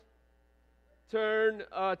turn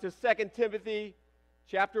to 2 Timothy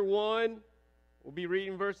chapter 1. We'll be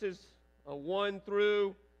reading verses 1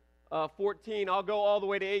 through 14. I'll go all the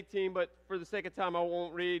way to 18, but for the sake of time, I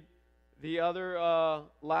won't read the other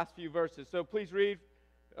last few verses. So please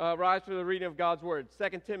rise for the reading of God's Word.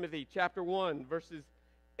 2 Timothy chapter 1, verses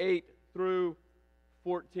 8 through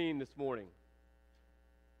 14 this morning.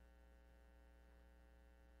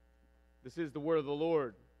 This is the word of the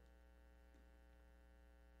Lord.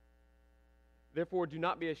 Therefore, do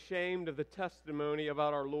not be ashamed of the testimony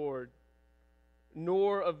about our Lord,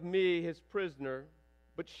 nor of me, his prisoner,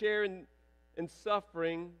 but share in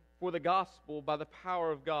suffering for the gospel by the power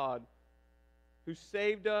of God, who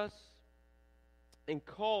saved us and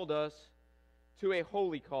called us to a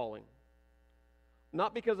holy calling,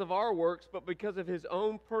 not because of our works, but because of his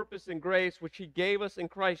own purpose and grace, which he gave us in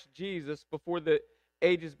Christ Jesus before the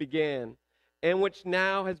ages began, and which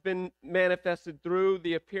now has been manifested through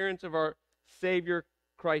the appearance of our Savior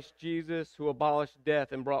Christ Jesus, who abolished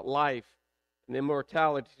death and brought life and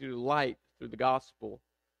immortality to light through the gospel,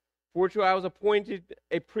 for which I was appointed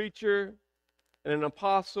a preacher and an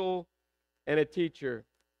apostle and a teacher,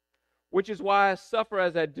 which is why I suffer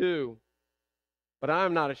as I do. But I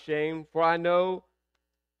am not ashamed, for I know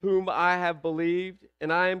whom I have believed,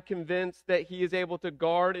 and I am convinced that he is able to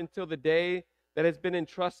guard until the day that has been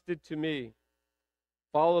entrusted to me.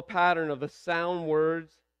 Follow the pattern of the sound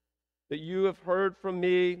words that you have heard from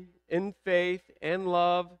me in faith and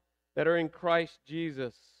love that are in Christ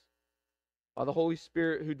Jesus. By the Holy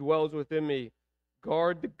Spirit who dwells within me,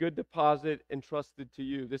 guard the good deposit entrusted to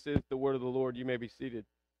you. This is the word of the Lord. You may be seated.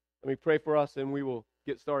 Let me pray for us and we will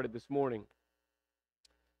get started this morning.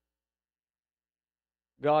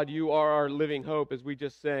 God, you are our living hope, as we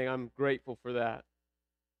just sang. I'm grateful for that.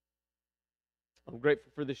 I'm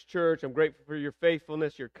grateful for this church. I'm grateful for your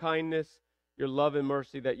faithfulness, your kindness, your love and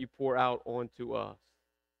mercy that you pour out onto us.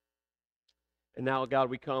 And now, God,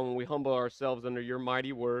 we come and we humble ourselves under your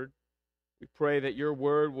mighty word. We pray that your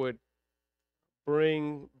word would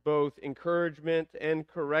bring both encouragement and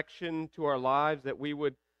correction to our lives, that we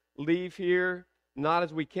would leave here not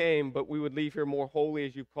as we came, but we would leave here more holy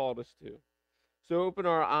as you've called us to. So open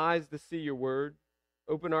our eyes to see your word.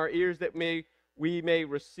 Open our ears that we may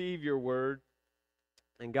receive your word.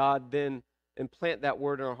 And God, then implant that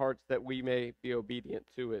word in our hearts that we may be obedient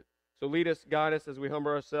to it. So lead us, guide us as we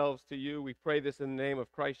humble ourselves to you. We pray this in the name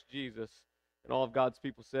of Christ Jesus. And all of God's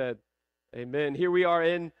people said, amen. Here we are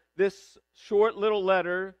in this short little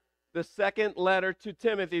letter, the second letter to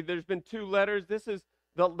Timothy. There's been two letters. This is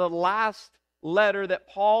the last letter that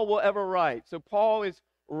Paul will ever write. So Paul is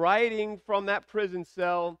writing from that prison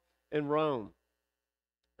cell in Rome.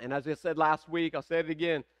 And as I said last week, I'll say it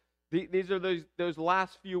again. These are those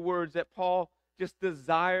last few words that Paul just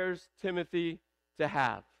desires Timothy to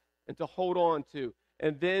have and to hold on to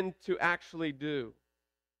and then to actually do.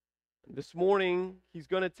 This morning, he's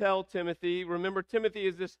going to tell Timothy, remember Timothy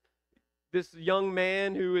is this young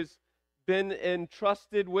man who has been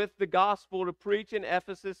entrusted with the gospel to preach in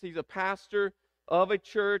Ephesus. He's a pastor of a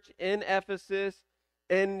church in Ephesus,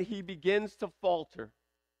 and he begins to falter.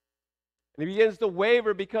 And he begins to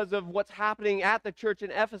waver because of what's happening at the church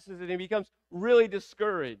in Ephesus, and he becomes really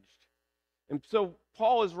discouraged. And so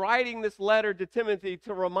Paul is writing this letter to Timothy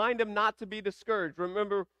to remind him not to be discouraged.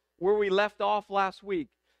 Remember where we left off last week.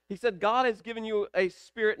 He said, God has given you a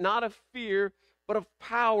spirit not of fear, but of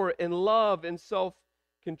power and love and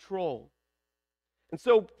self-control. And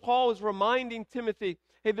so Paul is reminding Timothy,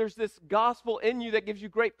 hey, there's this gospel in you that gives you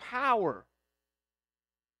great power.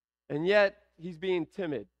 And yet he's being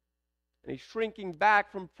timid. And he's shrinking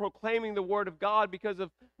back from proclaiming the word of God because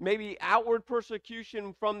of maybe outward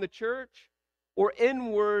persecution from the church or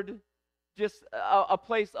inward, just a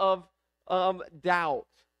place of doubt.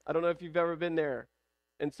 I don't know if you've ever been there.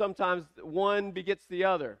 And sometimes one begets the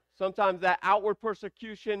other. Sometimes that outward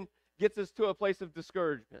persecution gets us to a place of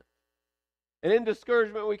discouragement. And in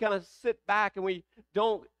discouragement, we kind of sit back and we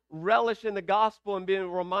don't relish in the gospel and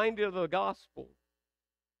being reminded of the gospel.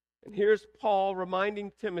 And here's Paul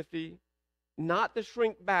reminding Timothy not to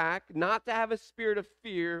shrink back, not to have a spirit of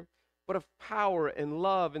fear, but of power and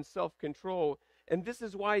love and self-control. And this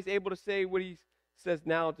is why he's able to say what he says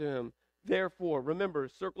now to him. Therefore, remember,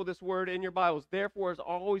 circle this word in your Bibles. Therefore is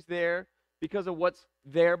always there because of what's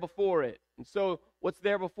there before it. And so what's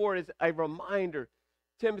there before it is a reminder.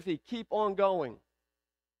 Timothy, keep on going.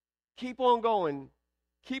 Keep on going.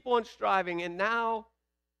 Keep on striving. And now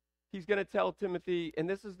he's going to tell Timothy, and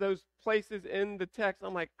this is those places in the text,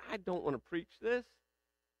 I'm like, I don't want to preach this.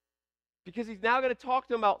 Because he's now going to talk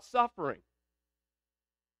to him about suffering.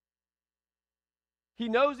 He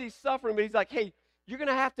knows he's suffering, but he's like, hey, you're going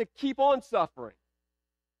to have to keep on suffering.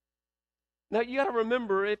 Now, you got to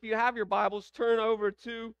remember, if you have your Bibles, turn over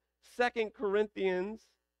to 2 Corinthians.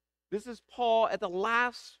 This is Paul at the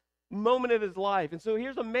last moment of his life. And so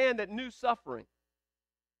here's a man that knew suffering.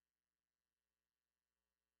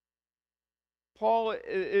 Paul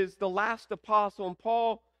is the last apostle, and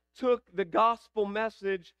Paul took the gospel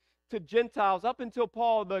message to Gentiles. Up until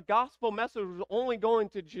Paul, the gospel message was only going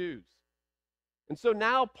to Jews. And so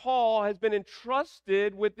now Paul has been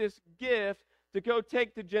entrusted with this gift to go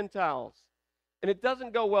take to Gentiles. And it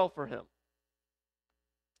doesn't go well for him.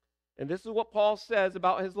 And this is what Paul says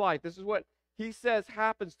about his life. This is what he says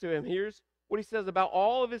happens to him. Here's what he says about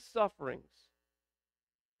all of his sufferings.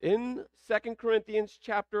 In 2 Corinthians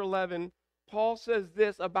chapter 11, Paul says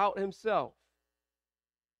this about himself.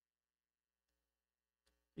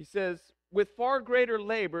 He says, with far greater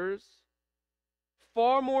labors,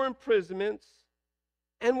 far more imprisonments,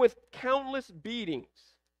 and with countless beatings,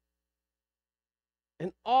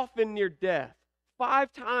 and often near death.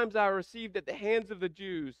 5 times I received at the hands of the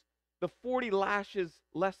Jews the 40 lashes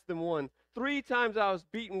less than one. 3 times I was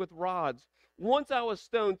beaten with rods. Once I was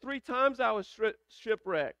stoned. 3 times I was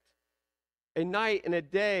shipwrecked. A night and a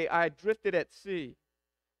day I drifted at sea,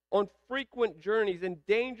 on frequent journeys, in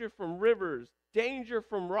danger from rivers, danger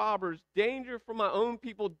from robbers, danger from my own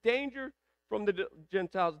people, danger from the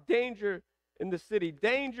Gentiles, danger in the city,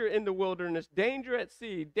 danger in the wilderness, danger at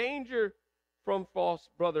sea, danger from false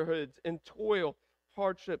brotherhoods, and toil,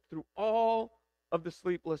 hardship through all of the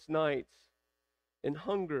sleepless nights, in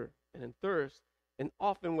hunger and in thirst, and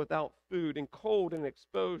often without food, and cold and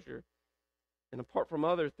exposure. And apart from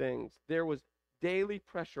other things, there was daily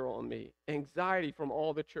pressure on me, anxiety from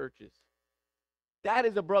all the churches. That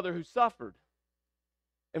is a brother who suffered.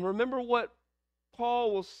 And remember what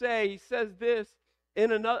Paul will say. He says this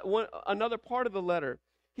in another part of the letter.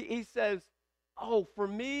 He says, oh, for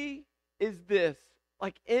me is this,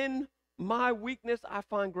 like in my weakness I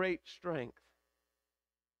find great strength.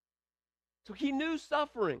 So he knew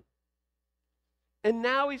suffering. And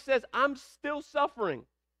now he says, I'm still suffering.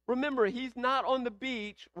 Remember, he's not on the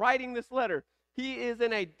beach writing this letter. He is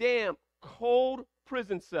in a damp, cold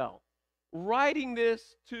prison cell writing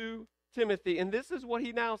this to Timothy. And this is what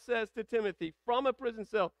he now says to Timothy from a prison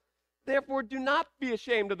cell. Therefore, do not be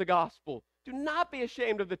ashamed of the gospel. Do not be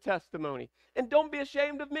ashamed of the testimony. And don't be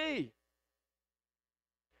ashamed of me.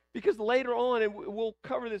 Because later on, and we'll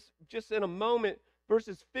cover this just in a moment,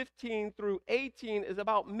 verses 15 through 18 is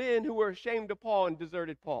about men who were ashamed of Paul and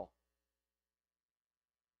deserted Paul.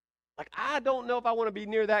 Like, I don't know if I want to be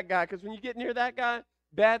near that guy, because when you get near that guy,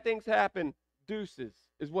 bad things happen. Deuces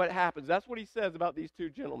is what happens. That's what he says about these 2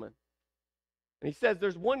 gentlemen. And he says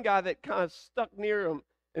there's one guy that kind of stuck near him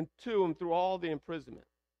and to him through all the imprisonment.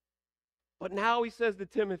 But now he says to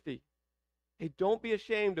Timothy, hey, don't be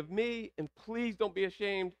ashamed of me, and please don't be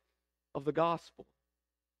ashamed of the gospel.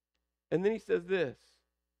 And then he says this.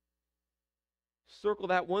 Circle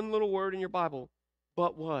that one little word in your Bible.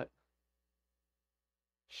 But what?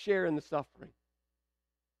 Share in the suffering.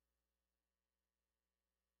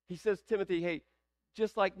 He says, Timothy, hey,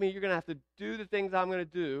 just like me, you're going to have to do the things I'm going to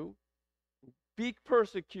do, be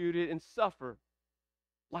persecuted, and suffer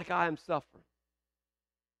like I am suffering.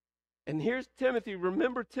 And here's Timothy.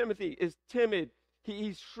 Remember, Timothy is timid.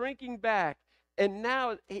 He's shrinking back. And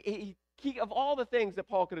now, he of all the things that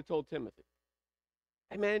Paul could have told Timothy,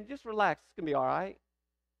 hey, man, just relax. It's going to be all right.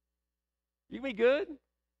 You can be good.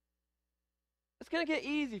 It's going to get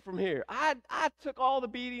easy from here. I took all the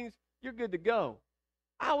beatings. You're good to go.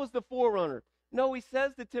 I was the forerunner. No, he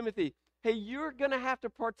says to Timothy, hey, you're going to have to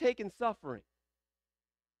partake in suffering.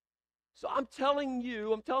 So I'm telling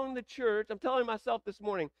you, I'm telling the church, I'm telling myself this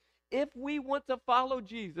morning, if we want to follow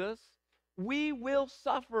Jesus, we will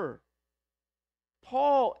suffer.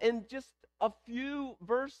 Paul, in just a few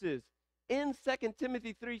verses in 2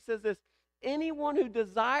 Timothy 3 says this, anyone who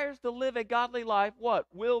desires to live a godly life, what?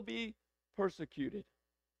 Will be persecuted.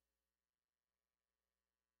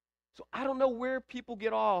 So I don't know where people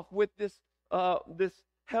get off with this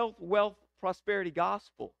health, wealth, prosperity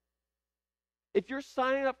gospel. If you're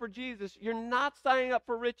signing up for Jesus, you're not signing up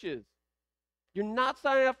for riches. You're not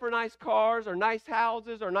signing up for nice cars or nice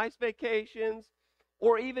houses or nice vacations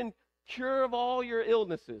or even cure of all your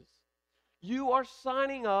illnesses. You are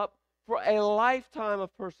signing up for a lifetime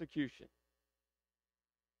of persecution.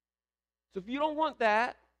 So if you don't want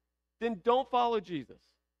that, then don't follow Jesus.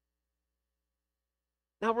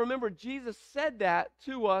 Now remember, Jesus said that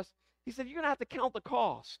to us. He said, you're going to have to count the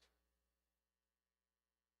cost.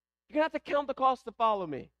 You're going to have to count the cost to follow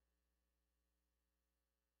me.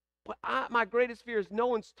 But my greatest fear is no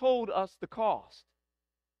one's told us the cost.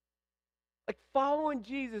 Like following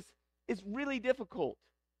Jesus is really difficult.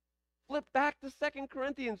 Flip back to 2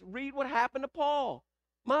 Corinthians. Read what happened to Paul.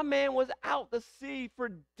 My man was out to sea for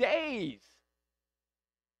days,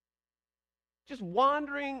 just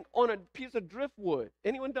wandering on a piece of driftwood.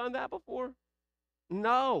 Anyone done that before?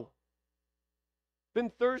 No.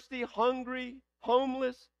 Been thirsty, hungry,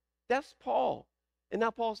 homeless. That's Paul. And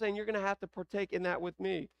now Paul's saying, you're going to have to partake in that with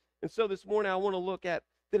me. And so this morning I want to look at,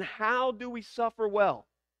 then how do we suffer well?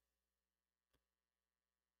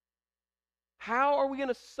 How are we going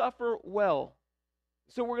to suffer well?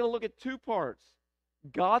 So we're going to look at two parts.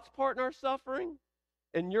 God's part in our suffering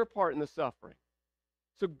and your part in the suffering.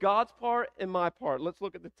 So God's part and my part. Let's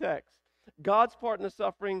look at the text. God's part in the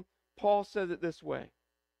suffering, Paul says it this way.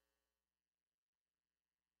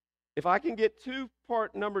 If I can get to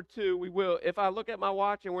part number 2, we will. If I look at my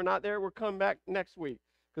watch and we're not there, we'll come back next week.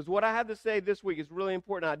 Because what I have to say this week is really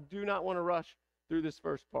important. I do not want to rush through this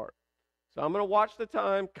first part. So I'm going to watch the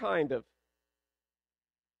time, kind of.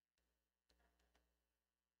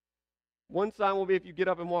 One sign will be if you get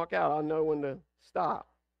up and walk out, I'll know when to stop.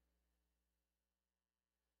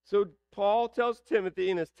 So Paul tells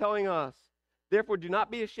Timothy and is telling us, therefore do not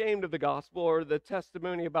be ashamed of the gospel or the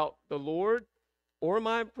testimony about the Lord or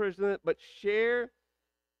my imprisonment, but share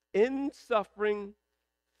in suffering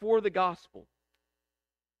for the gospel.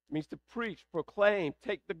 It means to preach, proclaim,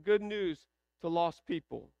 take the good news to lost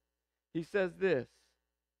people. He says this.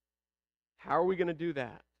 How are we going to do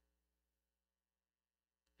that?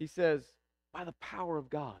 He says, by the power of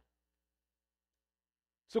God.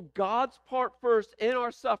 So God's part first in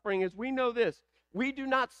our suffering is we know this. We do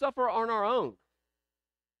not suffer on our own.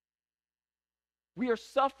 We are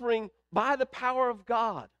suffering by the power of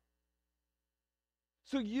God.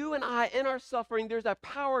 So you and I, in our suffering, there's a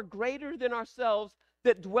power greater than ourselves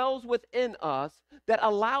that dwells within us that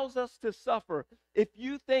allows us to suffer. If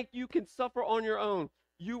you think you can suffer on your own,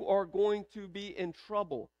 you are going to be in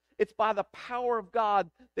trouble. It's by the power of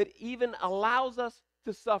God that even allows us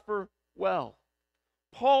to suffer well.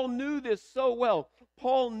 Paul knew this so well.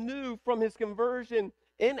 Paul knew from his conversion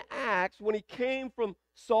in Acts, when he came from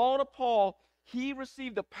Saul to Paul, he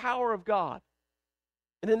received the power of God.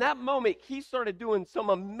 And in that moment, he started doing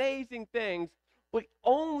some amazing things, but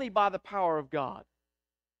only by the power of God.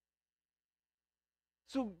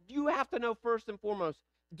 So you have to know first and foremost,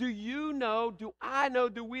 do you know, do I know,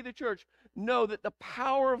 do we the church know that the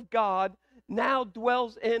power of God now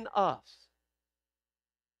dwells in us?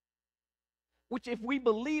 Which if we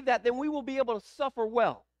believe that, then we will be able to suffer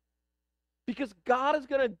well. Because God is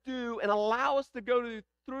going to do and allow us to go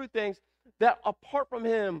through things that apart from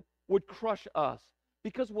him would crush us.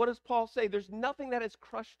 Because what does Paul say? There's nothing that has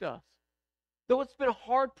crushed us. Though it's been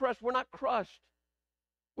hard pressed, we're not crushed.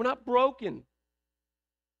 We're not broken.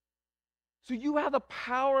 So you have the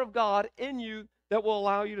power of God in you that will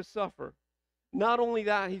allow you to suffer. Not only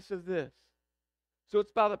that, he says this. So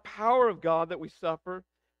it's by the power of God that we suffer.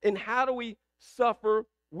 And how do we suffer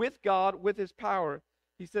with God, with his power?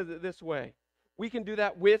 He says it this way. We can do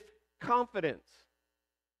that with confidence.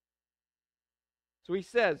 So he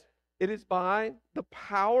says, it is by the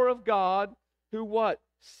power of God who what?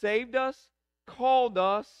 Saved us, called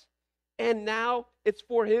us, and now it's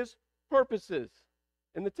for his purposes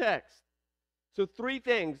in the text. So 3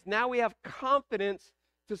 things. Now we have confidence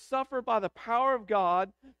to suffer by the power of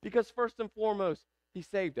God because first and foremost, he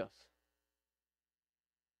saved us.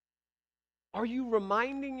 Are you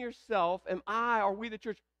reminding yourself, are we the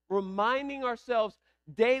church, reminding ourselves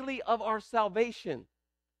daily of our salvation?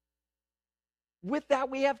 With that,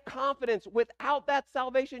 we have confidence. Without that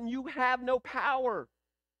salvation, you have no power.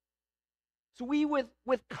 So we,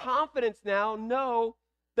 with confidence now, know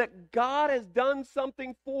that God has done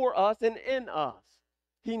something for us and in us.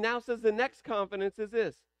 He now says the next confidence is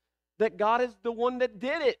this, that God is the one that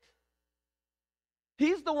did it.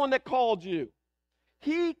 He's the one that called you.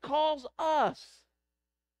 He calls us.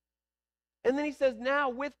 And then he says, now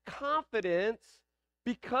with confidence,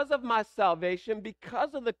 because of my salvation,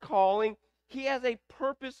 because of the calling, he has a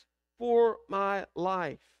purpose for my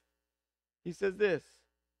life. He says this,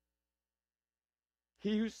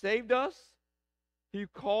 he who saved us, he who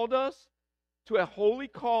called us to a holy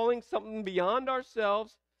calling, something beyond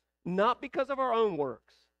ourselves, not because of our own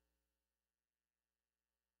works.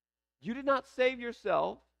 You did not save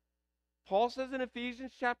yourself. Paul says in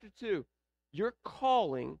Ephesians chapter 2, your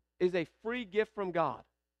calling is a free gift from God.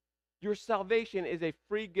 Your salvation is a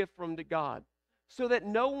free gift from God, so that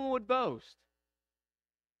no one would boast.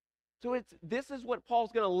 So this is what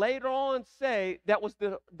Paul's going to later on say that was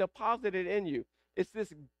deposited in you. It's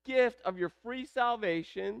this gift of your free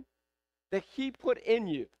salvation that he put in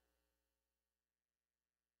you.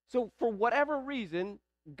 So for whatever reason,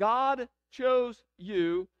 God chose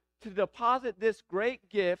you to deposit this great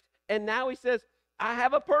gift, and now he says, I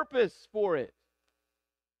have a purpose for it.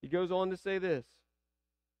 He goes on to say this,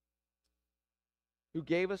 who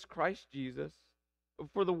gave us Christ Jesus,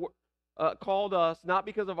 for the called us not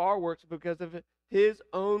because of our works, but because of his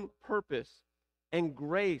own purpose and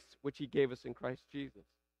grace which he gave us in Christ Jesus.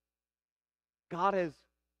 God has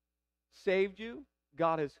saved you.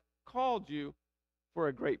 God has called you for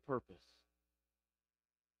a great purpose.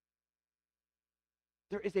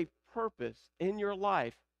 There is a purpose in your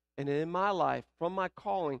life and in my life from my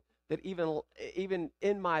calling that even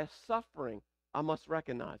in my suffering, I must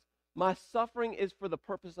recognize. My suffering is for the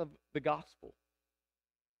purpose of the gospel.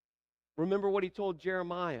 Remember what he told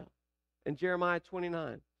Jeremiah in Jeremiah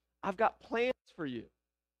 29. I've got plans for you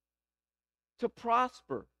to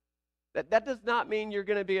prosper. That does not mean you're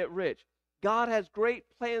going to be rich. God has great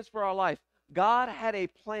plans for our life. God had a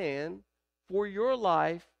plan for your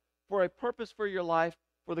life, for a purpose for your life,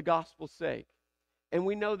 for the gospel's sake. And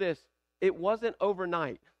we know this, it wasn't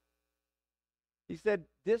overnight. He said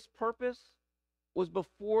this purpose was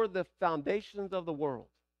before the foundations of the world.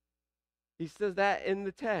 He says that in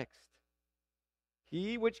the text.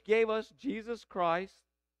 He which gave us Jesus Christ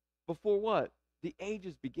before what? The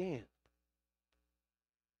ages began.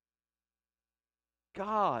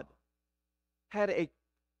 God had a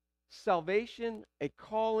salvation, a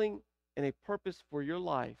calling, and a purpose for your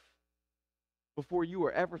life before you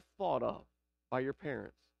were ever thought of by your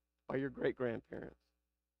parents, by your great-grandparents.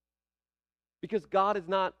 Because God is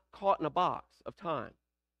not caught in a box of time.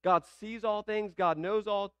 God sees all things. God knows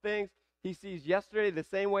all things. He sees yesterday the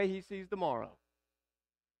same way he sees tomorrow.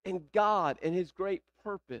 And God, in his great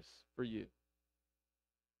purpose for you,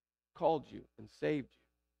 called you and saved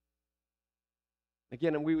you.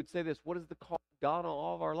 Again, and we would say this, what is the call of God on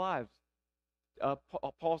all of our lives?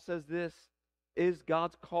 Paul says this is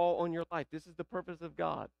God's call on your life. This is the purpose of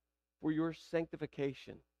God for your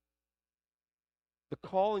sanctification. The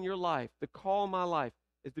call in your life, the call in my life,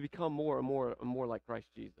 is to become more and more and more like Christ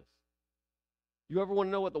Jesus. You ever want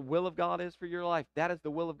to know what the will of God is for your life? That is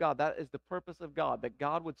the will of God. That is the purpose of God, that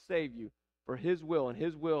God would save you for his will, and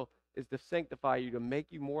his will is to sanctify you, to make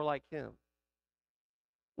you more like him.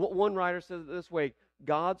 What one writer says it this way,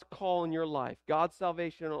 God's call in your life, God's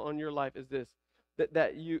salvation on your life is this,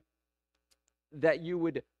 that you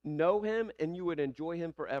would know him and you would enjoy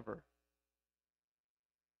him forever.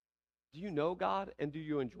 Do you know God and do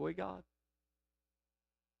you enjoy God?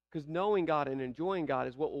 Because knowing God and enjoying God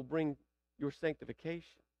is what will bring your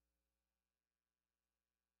sanctification.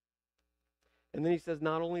 And then he says,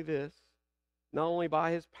 not only this, not only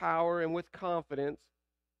by his power and with confidence,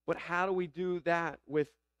 but how do we do that with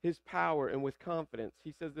his power and with confidence?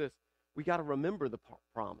 He says this, we got to remember the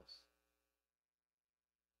promise.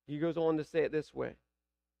 He goes on to say it this way.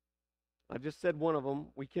 I just said one of them.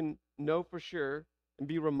 We can know for sure and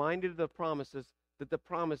be reminded of the promises, that the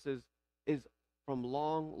promises is from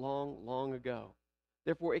long, long, long ago.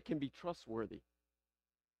 Therefore, it can be trustworthy.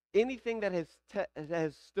 Anything that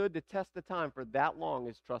has stood the test of time for that long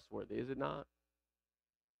is trustworthy, is it not?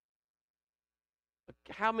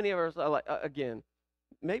 How many of us are like, again,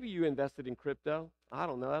 maybe you invested in crypto. I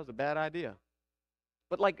don't know. That was a bad idea.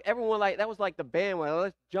 But like everyone, that was like the bandwagon.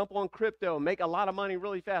 Let's jump on crypto and make a lot of money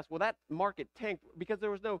really fast. Well, that market tanked because there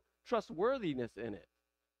was no trustworthiness in it.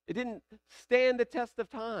 It didn't stand the test of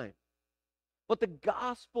time. But the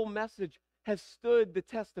gospel message has stood the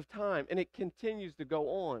test of time, and it continues to go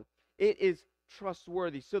on. It is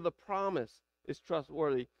trustworthy. So the promise is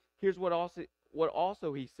trustworthy. Here's what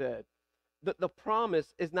also he said. The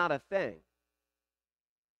promise is not a thing.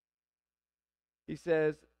 He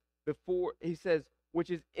says, which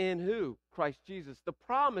is in who? Christ Jesus. The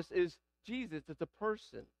promise is Jesus. It's a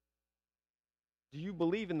person. Do you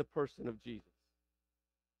believe in the person of Jesus?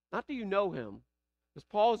 Not do you know him. Because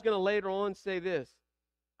Paul is going to later on say this.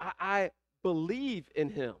 I believe in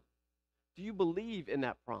him. Do you believe in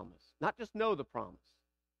that promise? Not just know the promise.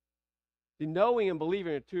 See, knowing and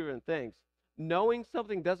believing are two different things. Knowing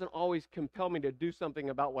something doesn't always compel me to do something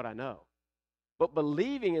about what I know. But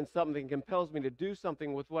believing in something compels me to do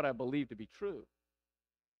something with what I believe to be true.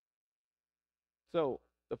 So,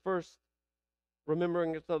 the first,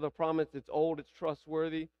 remembering of the promise, it's old, it's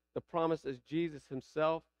trustworthy. The promise is Jesus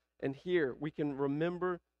himself. And here, we can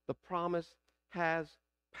remember the promise has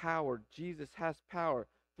power. Jesus has power.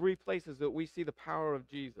 3 places that we see the power of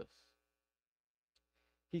Jesus.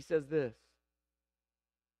 He says this.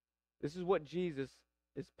 This is what Jesus,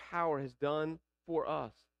 his power, has done for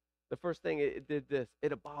us. The first thing it did this,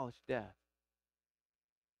 it abolished death.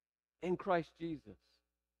 In Christ Jesus,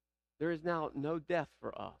 there is now no death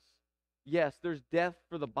for us. yes, there's death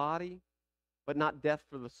for the body, but not death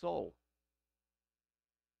for the soul.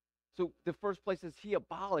 So the first place is he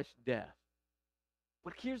abolished death.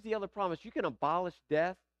 But here's the other promise. You can abolish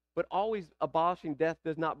death, but always abolishing death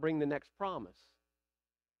does not bring the next promise.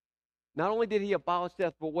 Not only did he abolish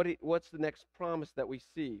death, but what's the next promise that we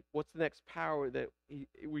see? What's the next power that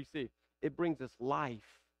we see? It brings us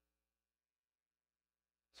life.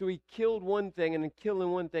 So he killed one thing, and in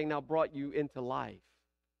killing one thing now brought you into life.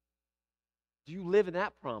 Do you live in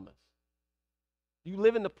that promise? Do you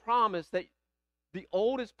live in the promise that the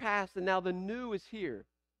old is past and now the new is here?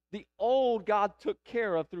 The old God took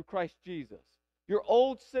care of through Christ Jesus. Your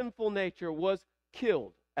old sinful nature was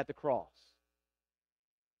killed at the cross.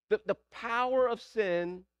 The power of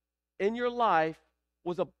sin in your life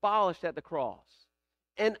was abolished at the cross.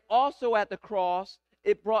 And also at the cross,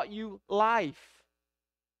 it brought you life.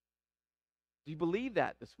 Do you believe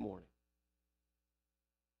that this morning?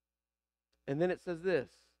 And then it says this.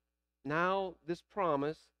 Now this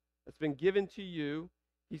promise that's been given to you,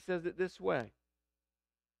 he says it this way.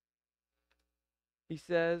 He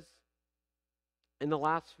says in the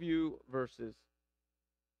last few verses,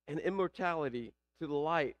 and immortality to the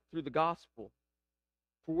light through the gospel,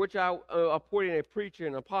 for which I appointed a preacher,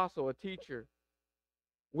 an apostle, a teacher,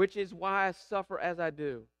 which is why I suffer as I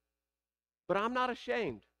do. But I'm not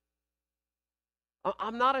ashamed.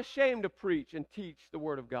 I'm not ashamed to preach and teach the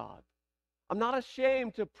Word of God. I'm not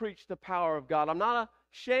ashamed to preach the power of God. I'm not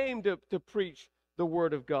ashamed to preach the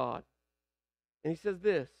Word of God. And he says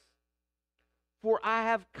this, for I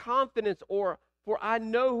have confidence, or for I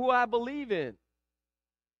know who I believe in.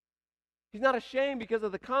 He's not ashamed because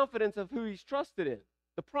of the confidence of who he's trusted in,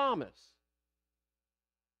 the promise.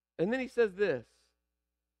 And then he says this,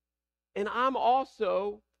 and I'm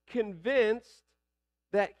also convinced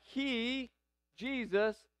that he,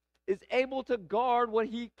 Jesus, is able to guard what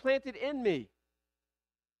he planted in me.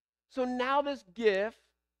 So now this gift,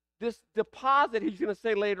 this deposit, he's going to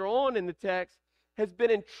say later on in the text, has been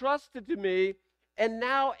entrusted to me. And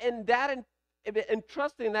now in that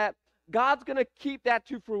entrusting that, God's going to keep that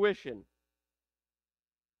to fruition.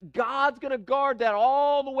 God's going to guard that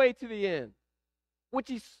all the way to the end. What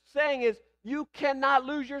he's saying is, you cannot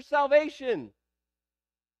lose your salvation.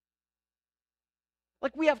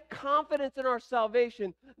 Like, we have confidence in our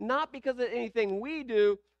salvation, not because of anything we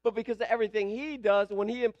do, but because of everything he does. And when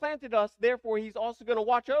he implanted us, therefore, he's also going to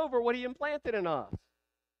watch over what he implanted in us.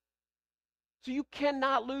 So you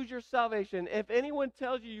cannot lose your salvation. If anyone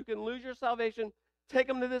tells you you can lose your salvation, take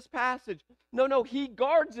them to this passage. No, he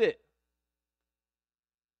guards it.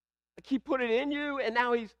 Like, he put it in you, and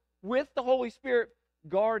now he's with the Holy Spirit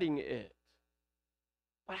guarding it.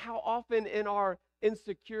 But how often in our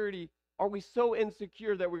insecurity are we so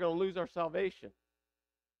insecure that we're going to lose our salvation?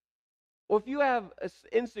 Well, if you have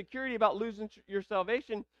insecurity about losing your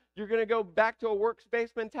salvation, you're going to go back to a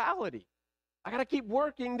works-based mentality. I got to keep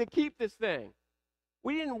working to keep this thing.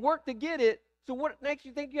 We didn't work to get it, so what makes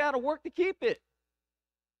you think you got to work to keep it?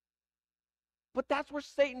 But that's where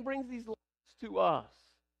Satan brings these lies to us.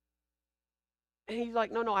 And he's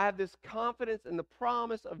like, no, I have this confidence in the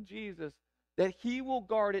promise of Jesus that he will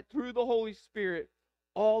guard it through the Holy Spirit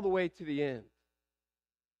all the way to the end.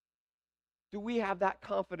 Do we have that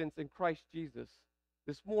confidence in Christ Jesus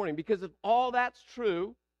this morning? Because if all that's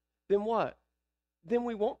true, then what? Then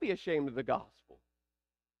we won't be ashamed of the gospel.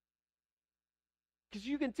 Because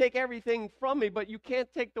you can take everything from me, but you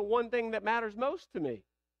can't take the one thing that matters most to me,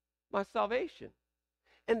 my salvation.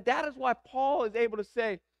 And that is why Paul is able to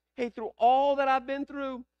say, hey, through all that I've been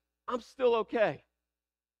through, I'm still okay.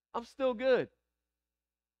 I'm still good.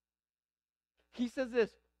 He says this,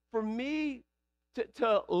 for me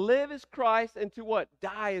to live is Christ and to what?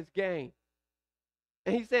 Die is gain.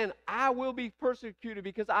 And he's saying, I will be persecuted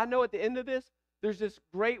because I know at the end of this, there's this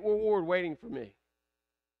great reward waiting for me.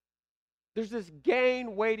 There's this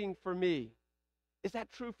gain waiting for me. Is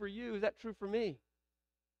that true for you? Is that true for me?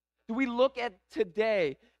 Do we look at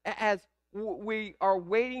today as we are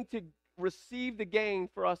waiting to receive the gain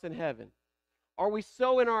for us in heaven? Are we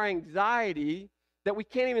so in our anxiety that we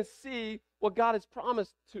can't even see what God has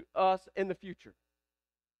promised to us in the future?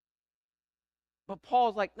 But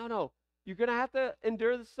Paul's like, no, you're going to have to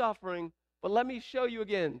endure the suffering, but let me show you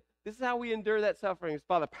again. This is how we endure that suffering. It's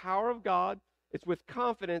by the power of God, it's with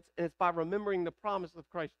confidence, and it's by remembering the promise of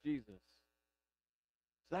Christ Jesus.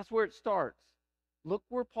 So that's where it starts. Look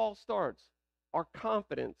where Paul starts. Our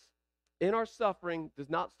confidence in our suffering does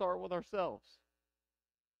not start with ourselves.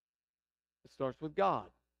 It starts with God.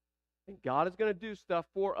 And God is going to do stuff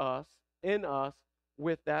for us, in us,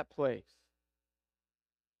 with that place.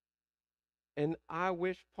 And I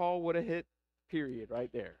wish Paul would have hit period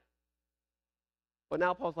right there. But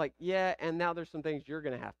now Paul's like, yeah, and now there's some things you're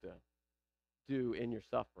going to have to do in your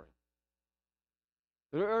suffering.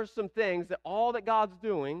 There are some things that all that God's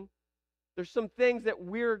doing, there's some things that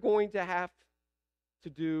we're going to have to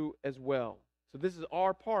do as well. So this is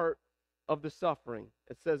our part of the suffering.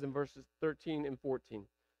 It says in verses 13 and 14.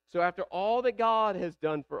 So after all that God has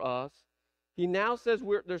done for us, he now says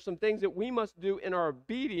there's some things that we must do in our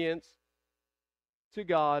obedience to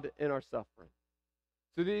God in our suffering.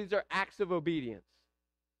 So these are acts of obedience,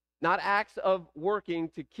 not acts of working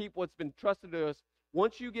to keep what's been trusted to us.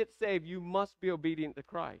 Once you get saved, you must be obedient to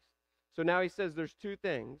Christ. So now he says there's two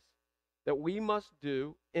things that we must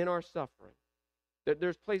do in our suffering, that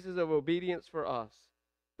there's places of obedience for us.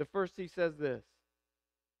 The first, he says this: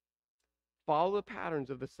 follow the patterns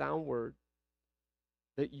of the sound word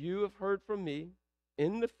that you have heard from me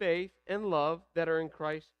in the faith and love that are in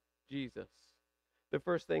Christ Jesus. The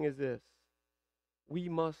first thing is this: we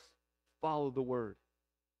must follow the word.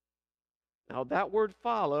 Now, that word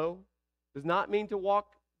follow does not mean to walk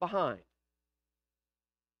behind.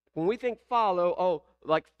 When we think follow,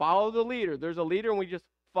 like follow the leader. There's a leader and we just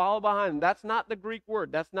follow behind him. That's not the Greek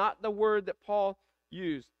word. That's not the word that Paul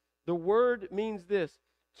used. The word means this: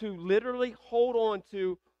 to literally hold on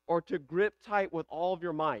to or to grip tight with all of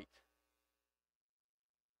your might.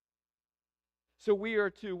 So we are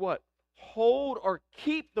to what? Hold or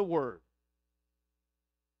keep the word.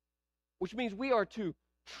 Which means we are to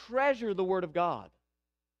treasure the word of God.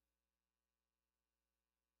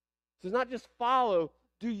 So it's not just follow.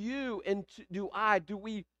 Do you and do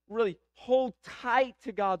we really hold tight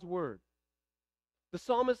to God's word? The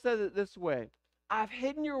psalmist says it this way: I've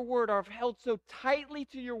hidden your word, or I've held so tightly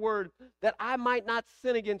to your word that I might not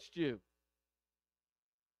sin against you.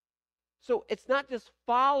 So it's not just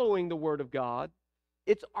following the word of God,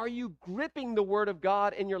 it's are you gripping the word of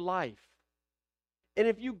God in your life? And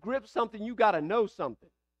if you grip something, you got to know something.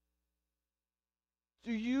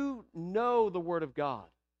 Do you know the word of God?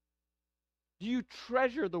 Do you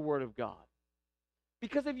treasure the word of God?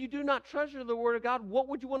 Because if you do not treasure the word of God, what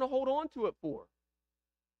would you want to hold on to it for?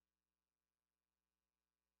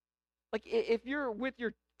 Like if you're with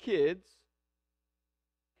your kids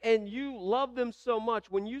and you love them so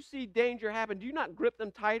much, when you see danger happen, do you not grip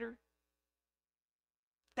them tighter?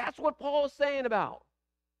 That's what Paul is saying about.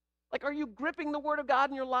 Like, are you gripping the word of God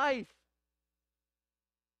in your life?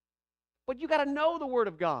 But you got to know the word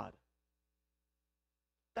of God.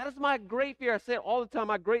 That is my great fear. I say it all the time.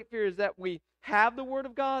 My great fear is that we have the word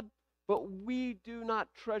of God, but we do not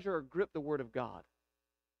treasure or grip the word of God.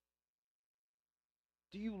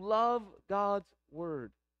 Do you love God's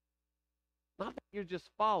word? Not that you just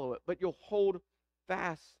follow it, but you'll hold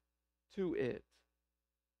fast to it.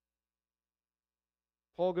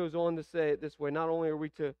 Paul goes on to say it this way: not only are we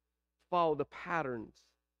to follow the patterns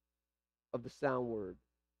of the sound word.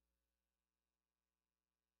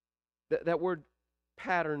 That word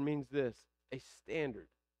pattern means this: a standard.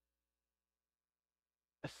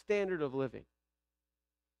 A standard of living.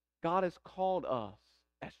 God has called us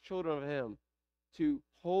as children of him to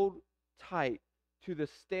hold tight to the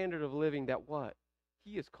standard of living that what?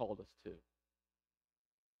 He has called us to.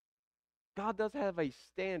 God does have a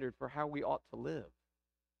standard for how we ought to live.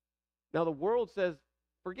 Now the world says,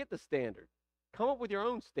 forget the standard. Come up with your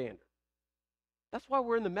own standard. That's why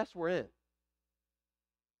we're in the mess we're in.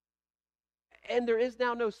 And there is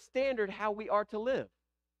now no standard how we are to live.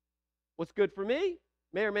 What's good for me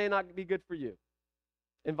may or may not be good for you,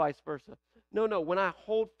 and vice versa. No, when I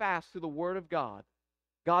hold fast to the word of God,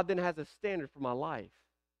 God then has a standard for my life.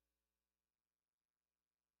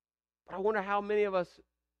 But I wonder how many of us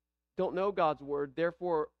don't know God's word,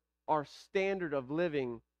 therefore our standard of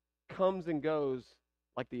living comes and goes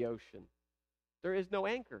like the ocean. There is no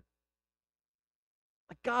anchor.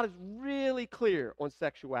 Like God is really clear on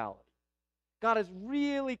sexuality. God is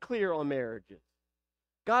really clear on marriages.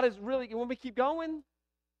 God is really, you want me to keep going?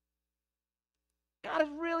 God is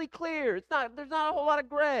really clear. There's not a whole lot of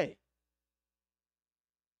gray.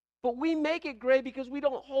 But we make it gray because we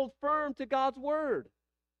don't hold firm to God's word.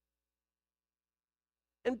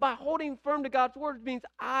 And by holding firm to God's word means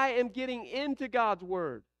I am getting into God's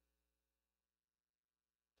word.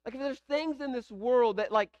 Like if there's things in this world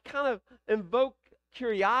that like kind of invoke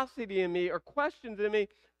curiosity in me or questions in me,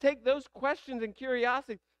 take those questions and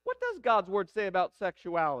curiosity. What does God's word say about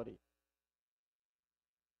sexuality?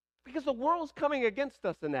 Because the world's coming against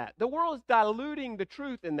us in that. The world is diluting the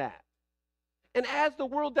truth in that. And as the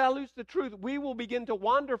world dilutes the truth, we will begin to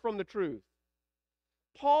wander from the truth.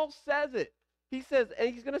 Paul says it. He says,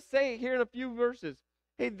 and he's going to say it here in a few verses,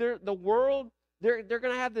 hey, the world, they're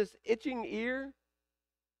going to have this itching ear,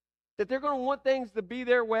 that they're going to want things to be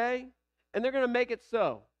their way. And they're going to make it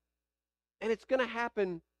so. And it's going to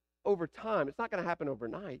happen over time. It's not going to happen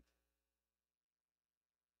overnight.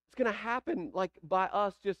 It's going to happen like by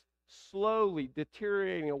us just slowly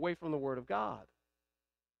deteriorating away from the Word of God.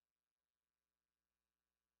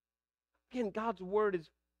 Again, God's Word is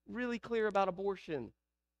really clear about abortion.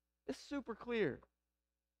 It's super clear.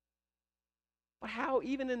 But how,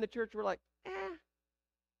 even in the church, we're like,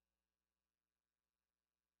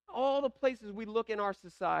 all the places we look in our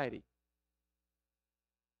society,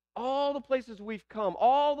 all the places we've come,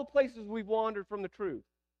 all the places we've wandered from the truth,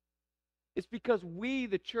 it's because we,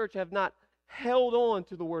 the church, have not held on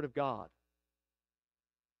to the Word of God.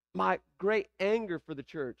 My great anger for the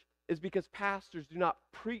church is because pastors do not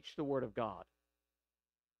preach the Word of God.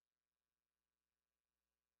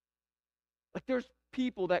 Like there's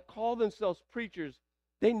people that call themselves preachers,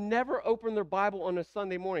 they never open their Bible on a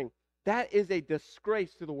Sunday morning. That is a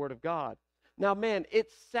disgrace to the Word of God. Now, man, it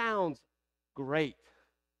sounds great.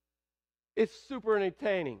 It's super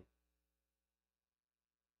entertaining.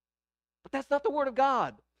 But that's not the Word of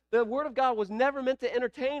God. The Word of God was never meant to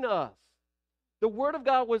entertain us. The Word of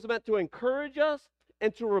God was meant to encourage us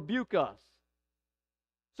and to rebuke us.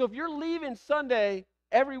 So if you're leaving Sunday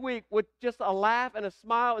every week with just a laugh and a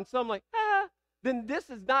smile and something like, then this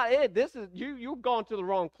is not it. This is you've gone to the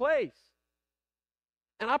wrong place.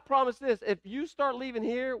 And I promise this, if you start leaving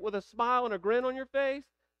here with a smile and a grin on your face,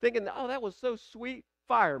 thinking, oh, that was so sweet,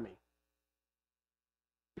 fire me.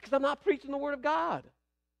 Because I'm not preaching the Word of God.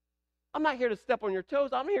 I'm not here to step on your toes.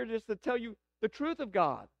 I'm here just to tell you the truth of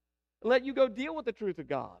God and let you go deal with the truth of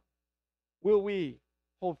God. Will we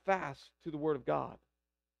hold fast to the Word of God?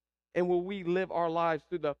 And will we live our lives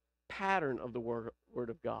through the pattern of the Word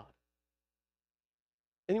of God?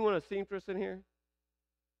 Anyone a seamstress in here?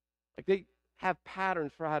 Like they have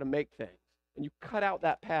patterns for how to make things. And you cut out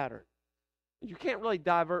that pattern. You can't really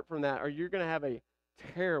divert from that or you're going to have a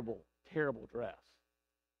terrible, terrible dress.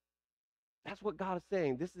 That's what God is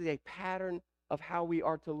saying. This is a pattern of how we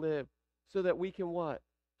are to live so that we can what?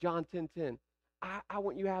 John 10:10. I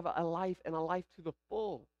want you to have a life and a life to the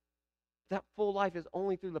full. That full life is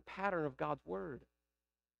only through the pattern of God's Word.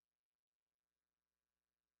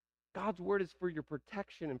 God's Word is for your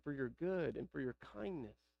protection and for your good and for your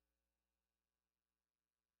kindness.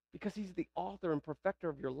 Because He's the author and perfecter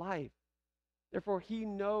of your life. Therefore, He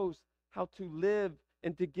knows how to live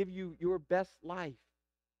and to give you your best life.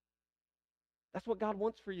 That's what God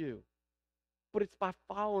wants for you. But it's by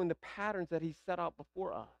following the patterns that He set out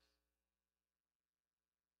before us.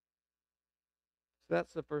 So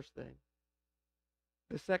that's the first thing.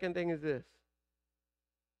 The second thing is this.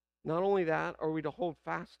 Not only that are we to hold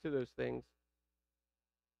fast to those things,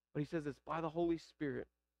 but He says it's by the Holy Spirit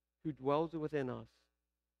who dwells within us.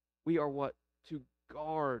 We are what? To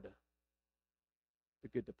guard the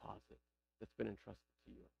good deposit that's been entrusted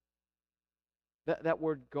to you. That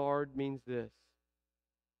word guard means this.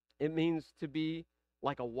 It means to be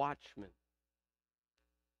like a watchman.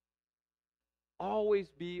 Always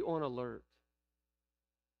be on alert.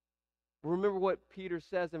 Remember what Peter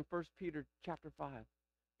says in 1 Peter chapter 5.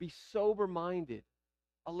 Be sober-minded,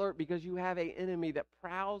 alert, because you have an enemy that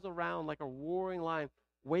prowls around like a roaring lion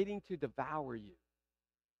waiting to devour you.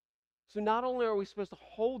 So not only are we supposed to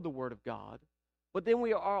hold the Word of God, but then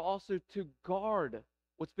we are also to guard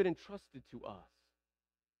what's been entrusted to us.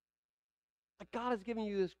 Like God has given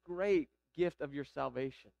you this great gift of your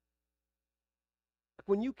salvation. Like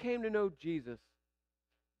when you came to know Jesus,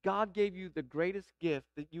 God gave you the greatest gift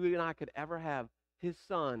that you and I could ever have. His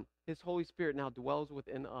Son, His Holy Spirit now dwells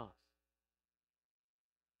within us.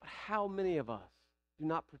 But how many of us do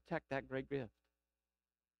not protect that great gift?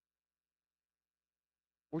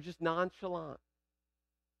 We're just nonchalant.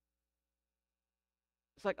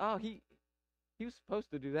 It's like, oh, he was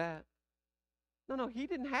supposed to do that. No, He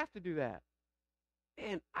didn't have to do that.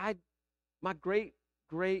 And my great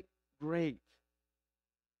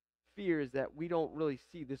fear is that we don't really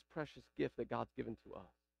see this precious gift that God's given to us.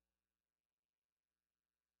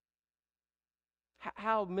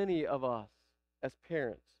 How many of us as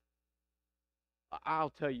parents, I'll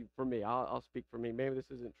tell you for me, I'll speak for me. Maybe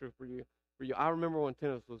this isn't true for you. I remember when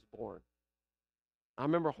Tennis was born. I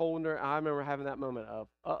remember holding her. I remember having that moment of,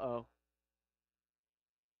 uh-oh.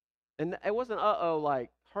 And it wasn't uh-oh like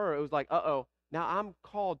her. It was like, uh-oh. Now I'm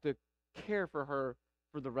called to care for her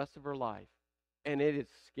for the rest of her life. And it is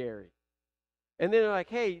scary. And then they're like,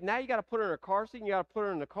 hey, now you got to put her in a car seat and you got to put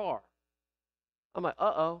her in the car. I'm like,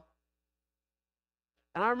 uh-oh.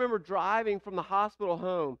 And I remember driving from the hospital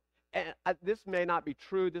home. And this may not be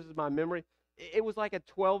true. This is my memory. It was like a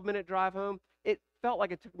 12-minute drive home. It felt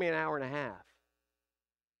like it took me an hour and a half.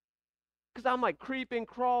 Because I'm like creeping,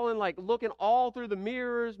 crawling, like looking all through the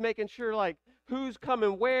mirrors, making sure like who's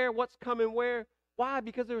coming where, what's coming where. Why?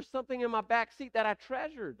 Because there was something in my back seat that I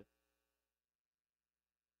treasured.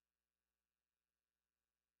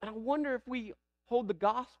 And I wonder if we hold the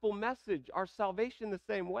gospel message, our salvation, the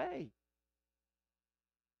same way.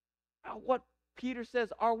 What Peter says,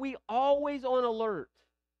 are we always on alert?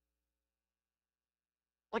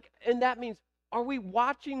 And that means, are we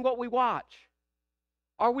watching what we watch?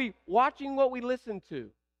 Are we watching what we listen to?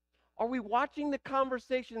 Are we watching the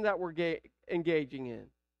conversation that we're engaging in?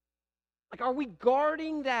 Are we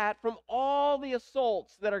guarding that from all the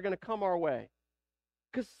assaults that are going to come our way?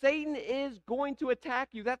 Because Satan is going to attack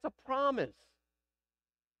you. That's a promise.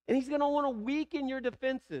 And he's going to want to weaken your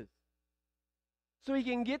defenses so he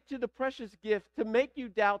can get to the precious gift to make you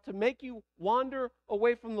doubt, to make you wander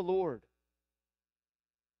away from the Lord.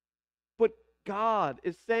 But God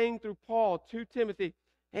is saying through Paul to Timothy,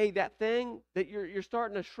 hey, that thing that you're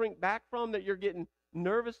starting to shrink back from, that you're getting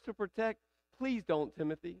nervous to protect, please don't,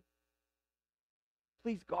 Timothy.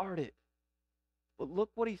 Please guard it. But look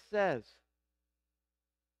what he says.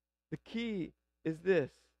 The key is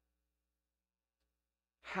this.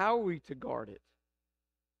 How are we to guard it?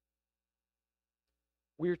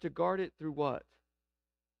 We are to guard it through what?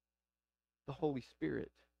 The Holy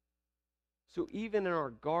Spirit. So even in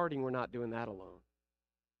our guarding, we're not doing that alone.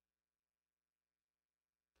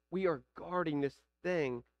 We are guarding this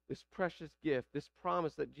thing, this precious gift, this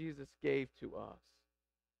promise that Jesus gave to us.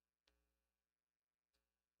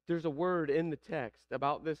 There's a word in the text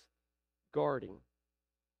about this guarding.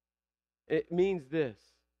 It means this.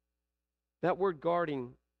 That word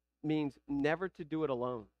guarding means never to do it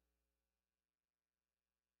alone.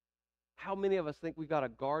 How many of us think we got to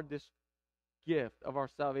guard this gift of our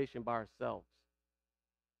salvation by ourselves?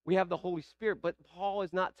 We have the Holy Spirit, but Paul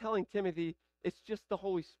is not telling Timothy it's just the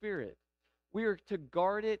Holy Spirit. We are to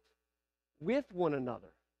guard it with one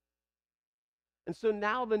another. And so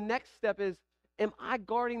now the next step is, am I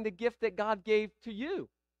guarding the gift that God gave to you?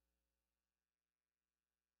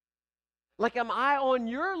 Am I on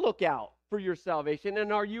your lookout for your salvation,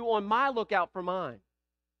 and are you on my lookout for mine?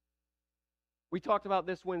 We talked about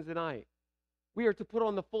this Wednesday night. We are to put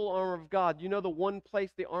on the full armor of God. You know the one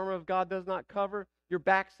place the armor of God does not cover? Your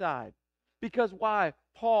backside. Because why?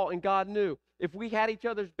 Paul and God knew if we had each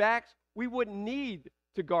other's backs, we wouldn't need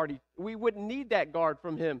to guard. We wouldn't need that guard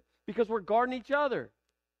from him because we're guarding each other.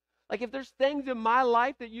 If there's things in my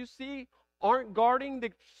life that you see aren't guarding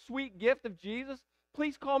the sweet gift of Jesus,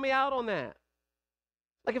 please call me out on that.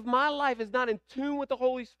 If my life is not in tune with the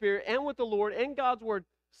Holy Spirit and with the Lord and God's Word,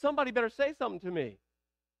 somebody better say something to me.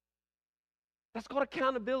 That's called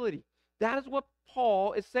accountability. That is what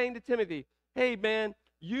Paul is saying to Timothy. Hey, man,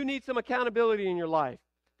 you need some accountability in your life.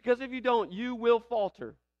 Because if you don't, you will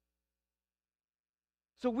falter.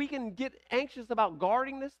 So we can get anxious about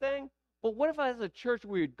guarding this thing, but what if as a church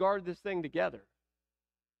we would guard this thing together?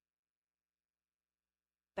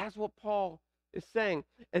 That's what Paul is saying.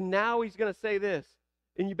 And now he's going to say this,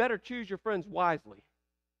 and you better choose your friends wisely.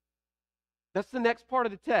 That's the next part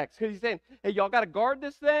of the text. Because he's saying, hey, y'all got to guard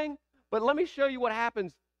this thing, but let me show you what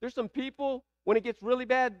happens. There's some people, when it gets really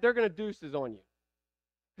bad, they're going to deuces on you.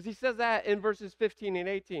 Because he says that in verses 15 and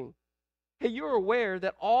 18. Hey, you're aware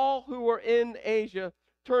that all who were in Asia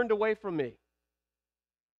turned away from me.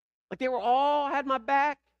 They were all had my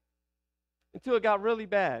back until it got really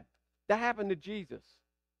bad. That happened to Jesus.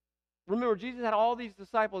 Remember, Jesus had all these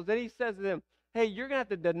disciples. Then he says to them, hey, you're going to have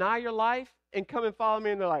to deny your life and come and follow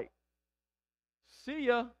me. And they're like, see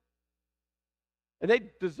ya. And they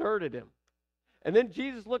deserted him. And then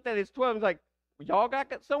Jesus looked at his 12 and was like, y'all got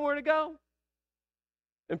somewhere to go?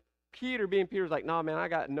 And Peter, being Peter, was like, nah, man, I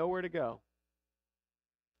got nowhere to go.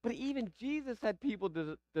 But even Jesus had people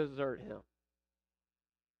desert him.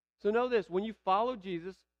 So know this, when you follow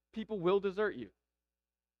Jesus, people will desert you.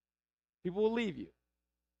 People will leave you.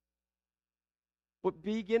 But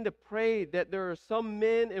begin to pray that there are some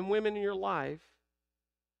men and women in your life,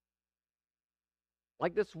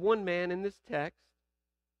 like this one man in this text,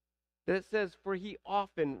 that it says, for he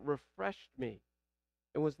often refreshed me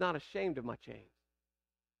and was not ashamed of my chains.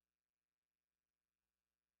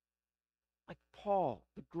 Like Paul,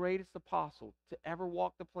 the greatest apostle to ever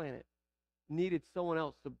walk the planet, needed someone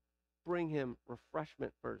else to bring him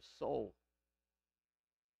refreshment for his soul.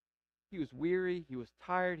 He was weary, he was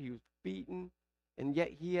tired, he was beaten, and yet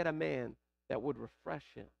he had a man that would refresh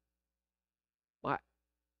him. My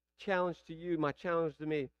challenge to you, my challenge to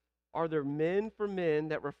me, are there men for men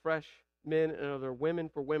that refresh men, and are there women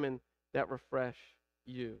for women that refresh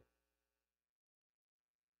you?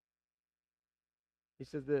 He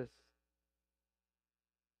says this,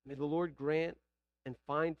 May the Lord grant and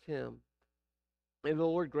find him. May the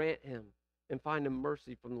Lord grant him and find him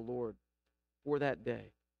mercy from the Lord for that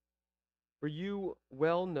day. For you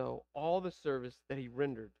well know all the service that he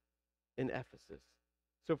rendered in Ephesus.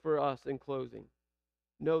 So for us, in closing,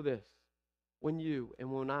 know this. When you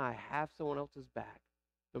and when I have someone else's back,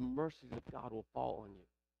 the mercies of God will fall on you.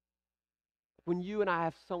 When you and I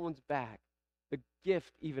have someone's back, the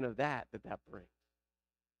gift even of that brings.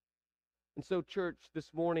 And so, church,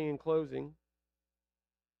 this morning in closing,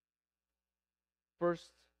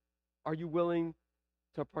 first, are you willing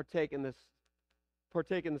to partake in the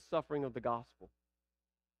suffering of the gospel?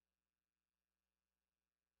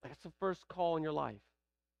 That's the first call in your life.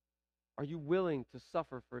 Are you willing to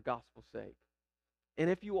suffer for gospel's sake? And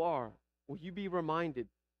if you are, will you be reminded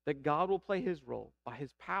that God will play his role by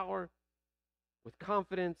his power with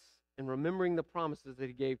confidence and remembering the promises that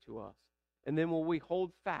he gave to us? And then will we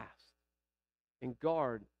hold fast and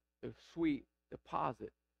guard the sweet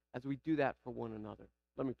deposit as we do that for one another?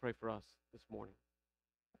 Let me pray for us this morning.